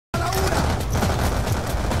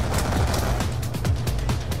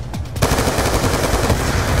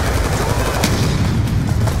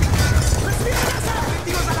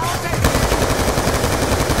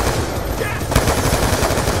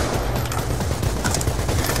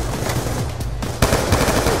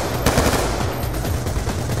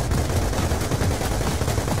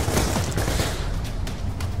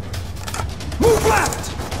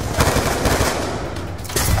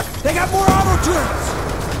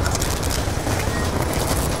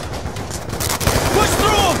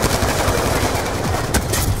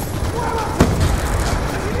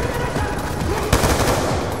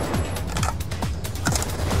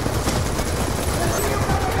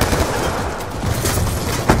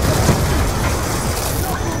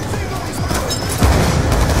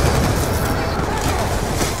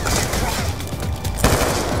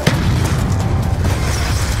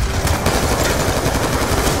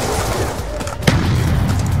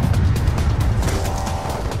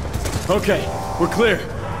Okay, we're clear.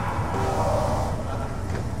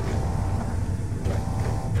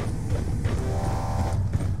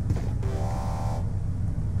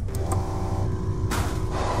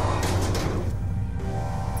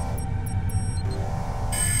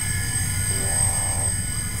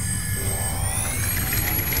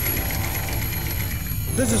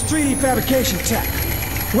 This is 3D fabrication tech.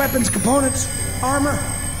 Weapons, components, armor.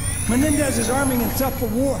 Menendez is arming himself for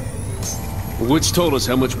war. Woods told us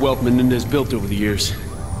how much wealth Menendez built over the years.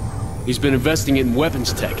 He's been investing it in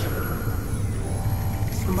weapons tech.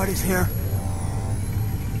 Somebody's here.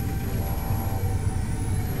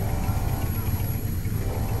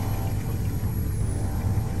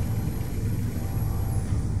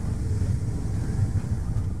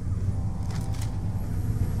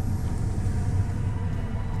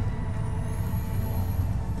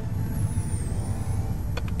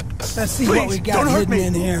 Let's see what we got hidden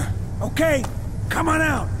in here. Okay, come on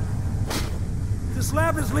out. This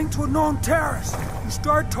lab is linked to a known terrorist. You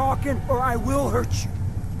start talking or I will hurt you.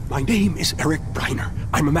 My name is Eric Briner.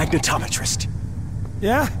 I'm a magnetometrist.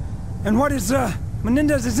 Yeah? And what is,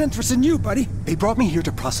 Menendez's interest in you, buddy? They brought me here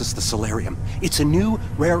to process the Solarium. It's a new,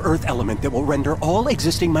 rare earth element that will render all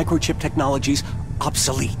existing microchip technologies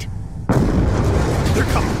obsolete. They're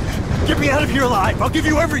coming. Get me out of here alive. I'll give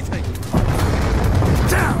you everything.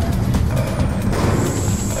 Down!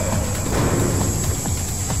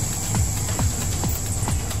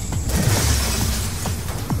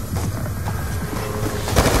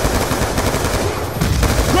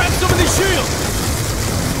 Grab some of these shields!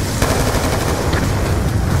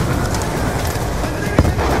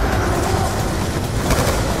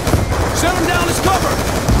 Set them down as cover!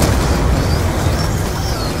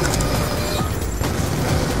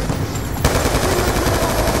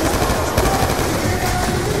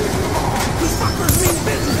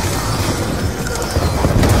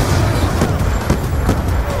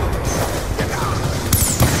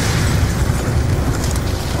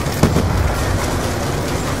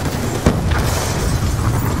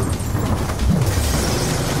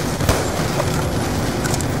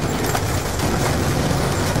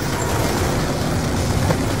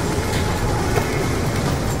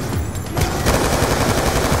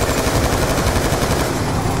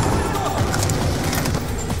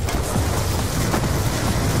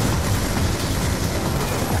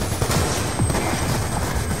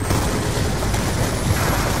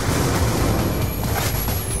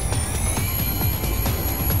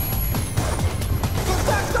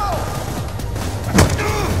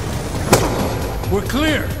 We're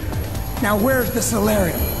clear! Now where's the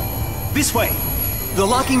Solarium? This way. The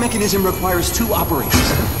locking mechanism requires 2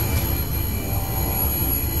 operations.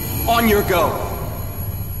 On your go.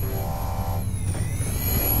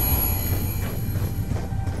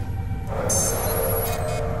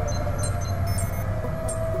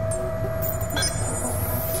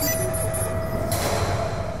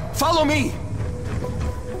 Follow me!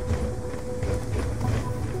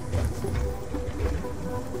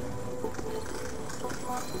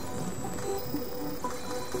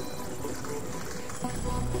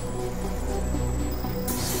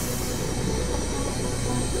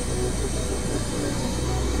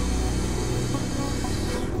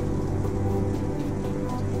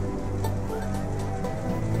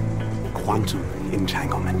 Quantum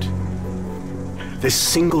entanglement. This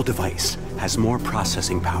single device has more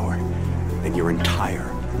processing power than your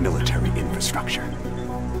entire military infrastructure.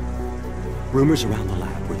 Rumors around the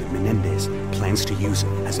lab were that Menendez plans to use it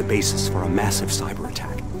as a basis for a massive cyber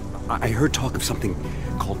attack. I heard talk of something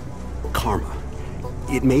called Karma.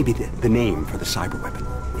 It may be the name for the cyber weapon.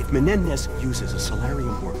 If Menendez uses a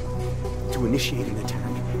Solarium orb to initiate an attack,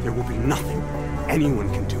 there will be nothing anyone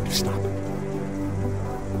can do to stop it.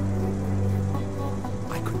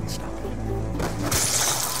 I couldn't stop it.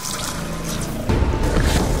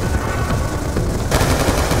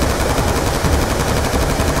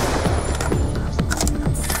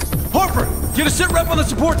 Harper! Get a sit rep on the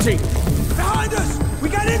support team! Behind us! We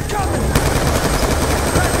got incoming!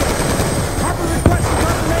 Harper requesting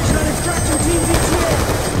confirmation on extraction team's ETA!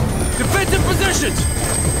 Defensive positions!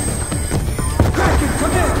 Kraken,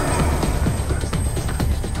 come in!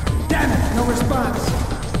 Damn it, no response.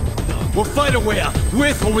 We'll fight our way out,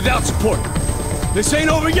 with or without support. This ain't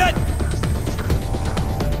over yet!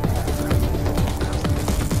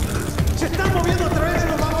 Se están moviendo otra vez,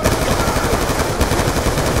 nos vamos.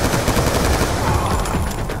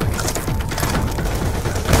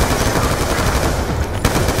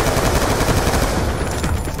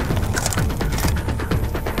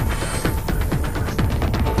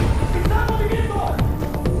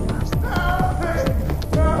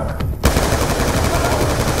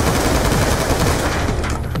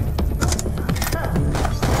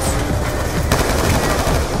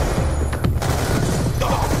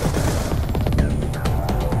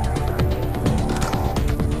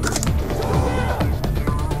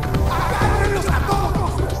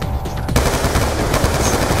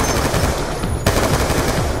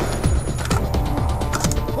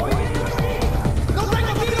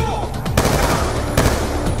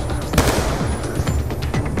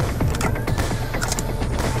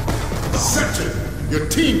 Your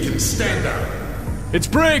team can stand out. It's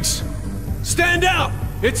Briggs! Stand out!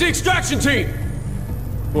 It's the extraction team!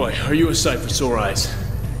 Boy, are you a sight for sore eyes.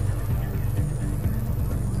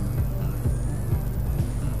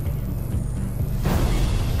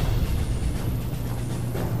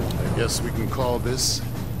 I guess we can call this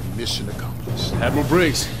mission accomplished. Admiral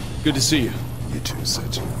Briggs, good to see you. You too,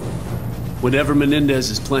 Sergeant. Whatever Menendez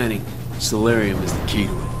is planning, Solarium is the key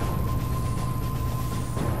to it.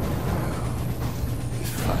 We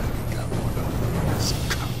finally got one of this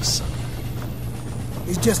cocksucker.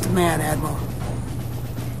 He's just a man, Admiral.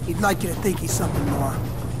 He'd like you to think he's something more.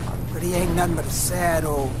 But he ain't nothing but a sad,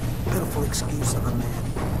 old, pitiful excuse of a man.